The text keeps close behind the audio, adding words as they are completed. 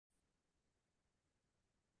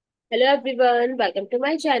Hello everyone, welcome to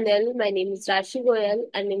my channel. My name is Rashi Goyal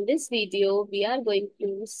and in this video we are going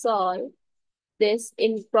to solve this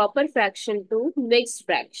improper fraction to mixed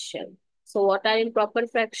fraction. So what are improper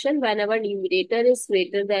fraction? Whenever numerator is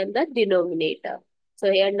greater than the denominator. So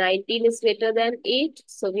here 19 is greater than 8.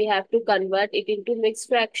 So we have to convert it into mixed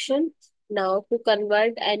fraction. Now to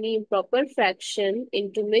convert any improper fraction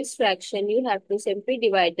into mixed fraction, you have to simply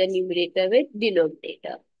divide the numerator with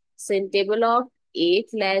denominator. So in table of 8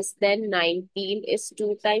 less than 19 is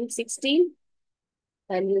 2 times 16.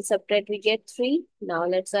 And we'll subtract, we get 3. Now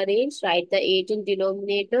let's arrange. Write the 8 in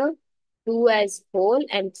denominator, 2 as whole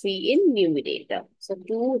and 3 in numerator. So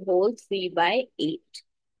 2 whole 3 by 8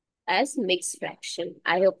 as mixed fraction.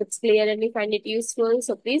 I hope it's clear and you find it useful.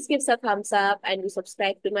 So please give us a thumbs up and do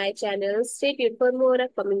subscribe to my channel. Stay tuned for more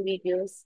upcoming videos.